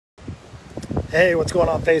Hey, what's going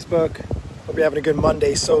on Facebook? Hope you're having a good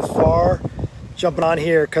Monday so far. Jumping on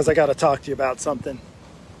here because I got to talk to you about something.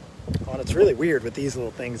 Oh, and it's really weird with these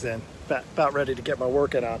little things in. About ready to get my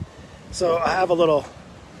workout on. So I have I'll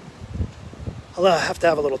have to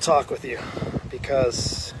have a little talk with you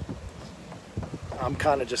because I'm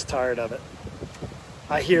kind of just tired of it.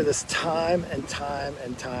 I hear this time and time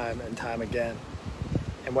and time and time again.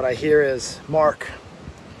 And what I hear is, Mark,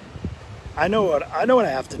 I know what I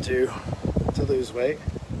have to do to lose weight.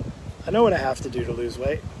 I know what I have to do to lose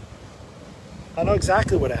weight. I know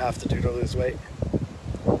exactly what I have to do to lose weight.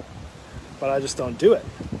 But I just don't do it.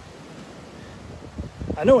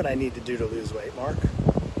 I know what I need to do to lose weight, Mark.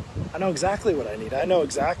 I know exactly what I need. I know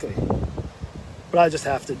exactly. But I just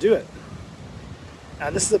have to do it.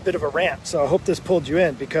 And this is a bit of a rant, so I hope this pulled you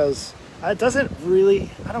in because I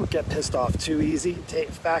don't get pissed off too easy. In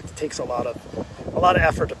fact, it takes a lot of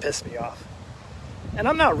effort to piss me off. And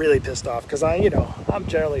I'm not really pissed off because I'm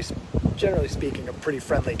generally speaking a pretty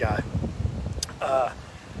friendly guy.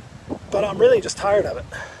 But I'm really just tired of it.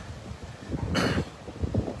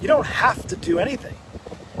 You don't have to do anything.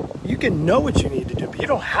 You can know what you need to do, but you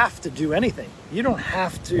don't have to do anything. You don't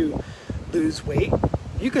have to lose weight.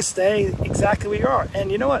 You can stay exactly where you are. And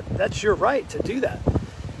you know what? That's your right to do that.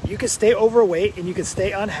 You can stay overweight and you can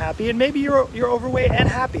stay unhappy, and maybe you're overweight and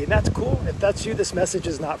happy, and that's cool. If that's you, this message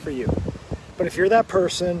is not for you. But if you're that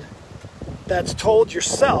person that's told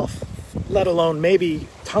yourself, let alone maybe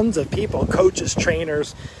tons of people, coaches,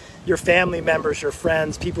 trainers, your family members, your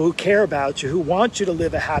friends, people who care about you, who want you to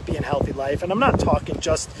live a happy and healthy life. And I'm not talking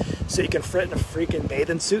just so you can fit in a freaking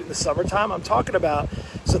bathing suit in the summertime. I'm talking about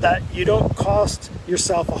so that you don't cost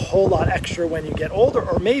yourself a whole lot extra when you get older,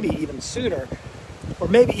 or maybe even sooner, or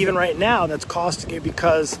maybe even right now that's costing you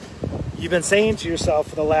because you've been saying to yourself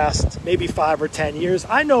for the last maybe 5 or 10 years,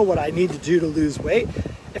 I know what I need to do to lose weight.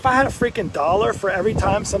 If I had a freaking dollar for every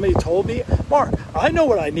time somebody told me, Mark, I know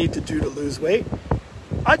what I need to do to lose weight,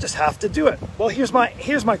 I just have to do it. Well, here's my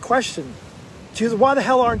question to you. Why the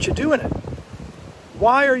hell aren't you doing it?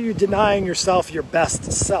 Why are you denying yourself your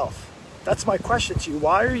best self? That's my question to you.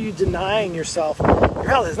 Why are you denying yourself your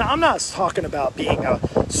health? Now, I'm not talking about being a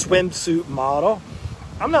swimsuit model.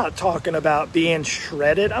 I'm not talking about being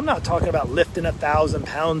shredded. I'm not talking about lifting 1,000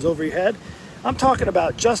 pounds over your head. I'm talking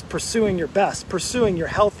about just pursuing your best, pursuing your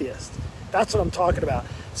healthiest. That's what I'm talking about.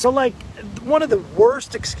 So like one of the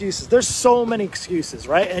worst excuses, there's so many excuses,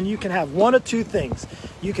 right? And you can have one of two things.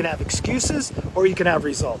 You can have excuses or you can have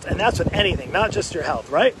results. And that's with anything, not just your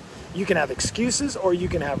health, right? You can have excuses or you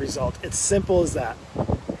can have results. It's simple as that.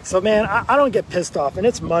 So man, I don't get pissed off, and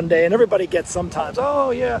it's Monday, and everybody gets sometimes, oh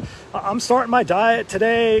yeah, I'm starting my diet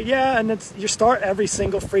today. Yeah, and you start every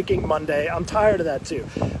single freaking Monday. I'm tired of that too.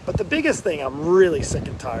 But the biggest thing I'm really sick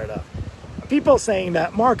and tired of, people saying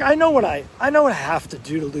that, Mark, I know what I have to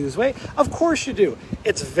do to lose weight. Of course you do.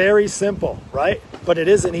 It's very simple, right? But it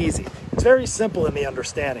isn't easy. It's very simple in the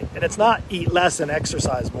understanding. And it's not eat less and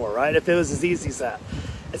exercise more, right? If it was as easy as that.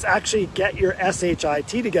 It's actually get your SHIT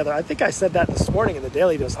together. I think I said that this morning in the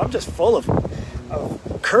Daily Dose. I'm just full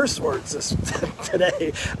of curse words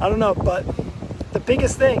today. I don't know, but the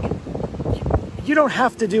biggest thing, you don't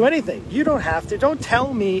have to do anything. You don't have to. Don't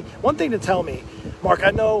tell me, one thing to tell me, Mark,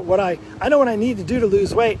 I know what I need to do to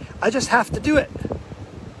lose weight. I just have to do it.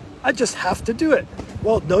 I just have to do it.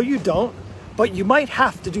 Well, no, you don't. But you might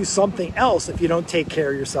have to do something else if you don't take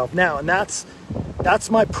care of yourself now. And that's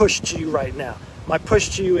my push to you right now. My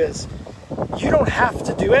push to you is you don't have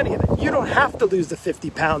to do any of it. You don't have to lose the 50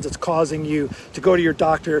 pounds that's causing you to go to your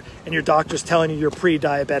doctor and your doctor's telling you you're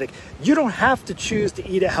pre-diabetic. You don't have to choose to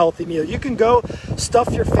eat a healthy meal. You can go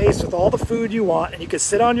stuff your face with all the food you want, and you can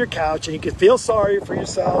sit on your couch and you can feel sorry for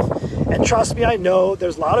yourself. And trust me, I know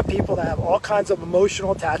there's a lot of people that have all kinds of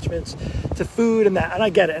emotional attachments to food and that, and I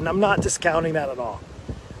get it, and I'm not discounting that at all.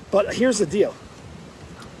 But here's the deal.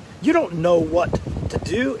 You don't know what to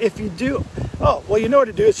do. If you do, oh, well, you know what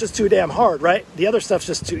to do. It's just too damn hard, right? The other stuff's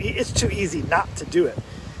just it's too easy not to do it.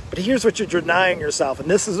 But here's what you're denying yourself. And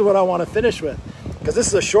this is what I want to finish with, because this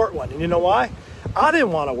is a short one. And you know why? I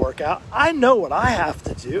didn't want to work out. I know what I have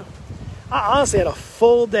to do. I honestly had a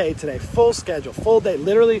full day today, full schedule, full day.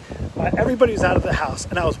 Literally, everybody was out of the house.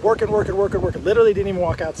 And I was working. Literally didn't even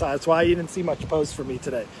walk outside. That's why you didn't see much posts for me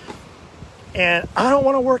today. And I don't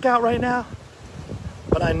want to work out right now.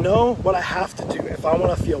 But I know what I have to do. If I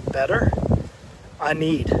want to feel better, I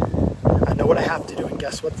know what I have to do. And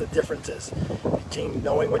guess what the difference is between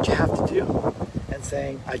knowing what you have to do and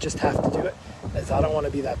saying, I just have to do it, is I don't want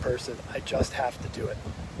to be that person. I just have to do it.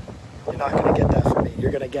 You're not going to get that from me.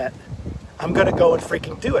 You're going to get, I'm going to go and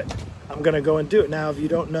freaking do it. I'm going to go and do it. Now, if you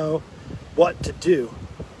don't know what to do,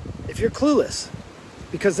 if you're clueless,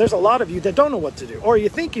 because there's a lot of you that don't know what to do, or you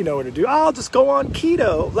think you know what to do. I'll just go on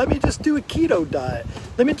keto. Let me just do a keto diet.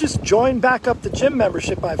 Let me just join back up the gym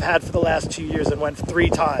membership I've had for the last 2 years and went 3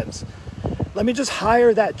 times. Let me just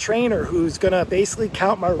hire that trainer who's gonna basically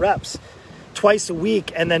count my reps twice a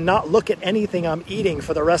week and then not look at anything I'm eating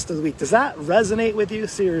for the rest of the week. Does that resonate with you?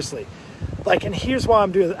 Seriously. Like, and here's why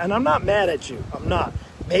I'm doing it. And I'm not mad at you. I'm not.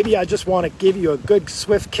 Maybe I just want to give you a good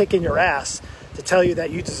swift kick in your ass to tell you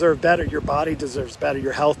that you deserve better. Your body deserves better.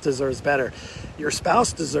 Your health deserves better. Your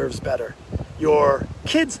spouse deserves better. Your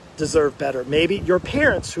kids deserve better. Maybe your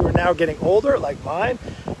parents who are now getting older, like mine.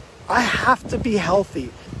 I have to be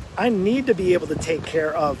healthy. I need to be able to take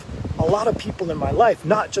care of a lot of people in my life,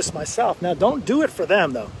 not just myself. Now, don't do it for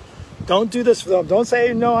them, though. Don't do this for them. Don't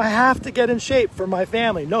say, no, I have to get in shape for my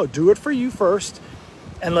family. No, do it for you first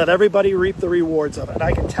and let everybody reap the rewards of it. And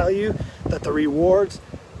I can tell you that the rewards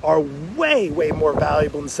are way, way more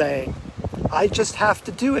valuable than saying, I just have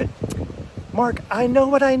to do it. Mark, I know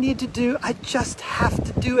what I need to do. I just have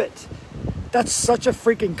to do it. That's such a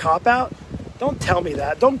freaking cop-out. Don't tell me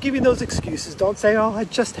that. Don't give me those excuses. Don't say, oh, I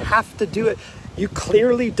just have to do it. You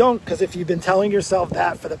clearly don't, because if you've been telling yourself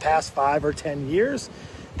that for the past 5 or 10 years,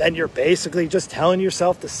 then you're basically just telling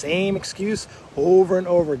yourself the same excuse over and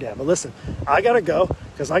over again. But listen, I gotta go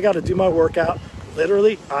because I gotta do my workout.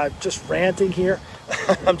 Literally, I'm just ranting here.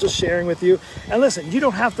 I'm just sharing with you. And listen, you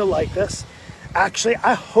don't have to like this. Actually,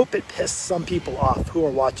 I hope it pissed some people off who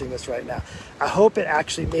are watching this right now. I hope it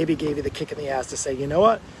actually maybe gave you the kick in the ass to say, you know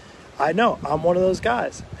what? I know I'm one of those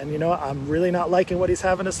guys. And you know what? I'm really not liking what he's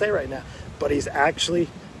having to say right now. But he's actually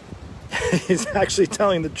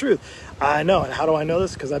telling the truth. I know. And how do I know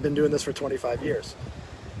this? Because I've been doing this for 25 years.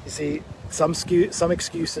 You see, some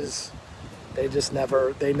excuses, they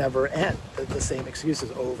never end. The same excuses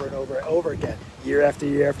over and over and over again, year after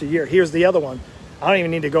year after year. Here's the other one. I don't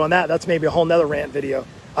even need to go on that. That's maybe a whole nother rant video.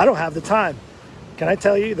 I don't have the time. Can I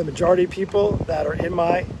tell you, the majority of people that are in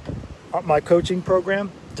my coaching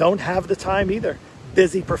program don't have the time either.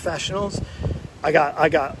 Busy professionals. I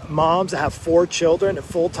got moms that have 4 children, a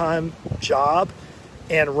full-time job,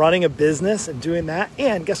 and running a business and doing that.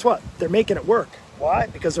 And guess what? They're making it work. Why?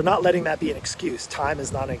 Because they're not letting that be an excuse. Time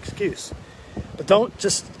is not an excuse. But don't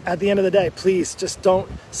just, at the end of the day, please just don't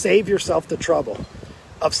save yourself the trouble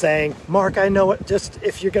of saying, Mark, I know it. Just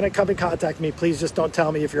if you're going to come and contact me, please just don't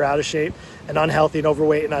tell me if you're out of shape and unhealthy and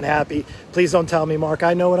overweight and unhappy. Please don't tell me, Mark,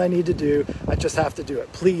 I know what I need to do. I just have to do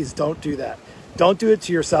it. Please don't do that. Don't do it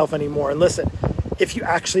to yourself anymore. And listen, if you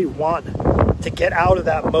actually want to get out of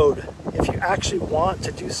that mode, if you actually want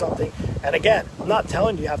to do something, and again, I'm not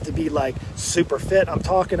telling you have to be like super fit. I'm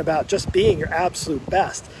talking about just being your absolute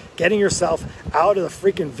best, getting yourself out of the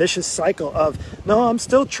freaking vicious cycle of, no, I'm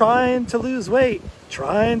still trying to lose weight,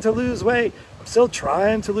 I'm still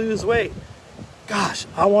trying to lose weight. Gosh,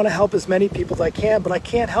 I want to help as many people as I can, but I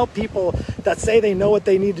can't help people that say they know what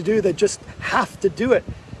they need to do. They just have to do it.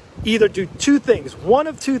 Either do 2 things, one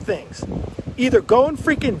of 2 things. Either go and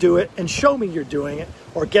freaking do it and show me you're doing it,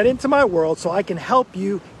 or get into my world so I can help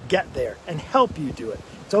you get there and help you do it.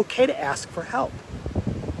 It's okay to ask for help.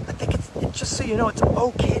 I think it's just so you know, it's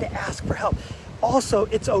okay to ask for help. Also,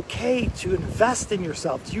 it's okay to invest in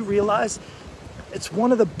yourself. Do you realize it's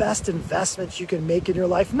one of the best investments you can make in your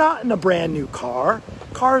life? Not in a brand new car.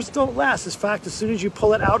 Cars don't last. In fact, as soon as you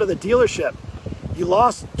pull it out of the dealership, you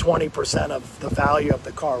lost 20% of the value of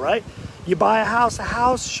the car, right? You buy a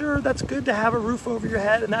house, sure, that's good to have a roof over your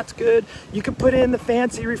head, and that's good. You can put in the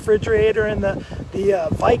fancy refrigerator and the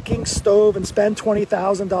Viking stove and spend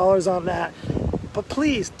 $20,000 on that. But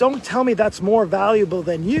please, don't tell me that's more valuable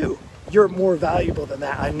than you. You're more valuable than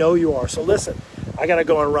that. I know you are. So listen, I gotta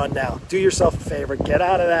go and run now. Do yourself a favor. Get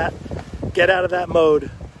out of that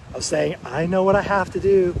mode of saying, I know what I have to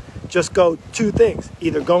do. Just go 2 things.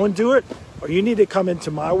 Either go and do it, or you need to come into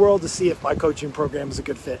my world to see if my coaching program is a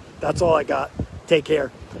good fit. That's all I got. Take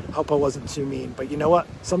care. Hope I wasn't too mean. But you know what?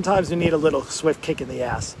 Sometimes you need a little swift kick in the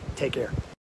ass. Take care.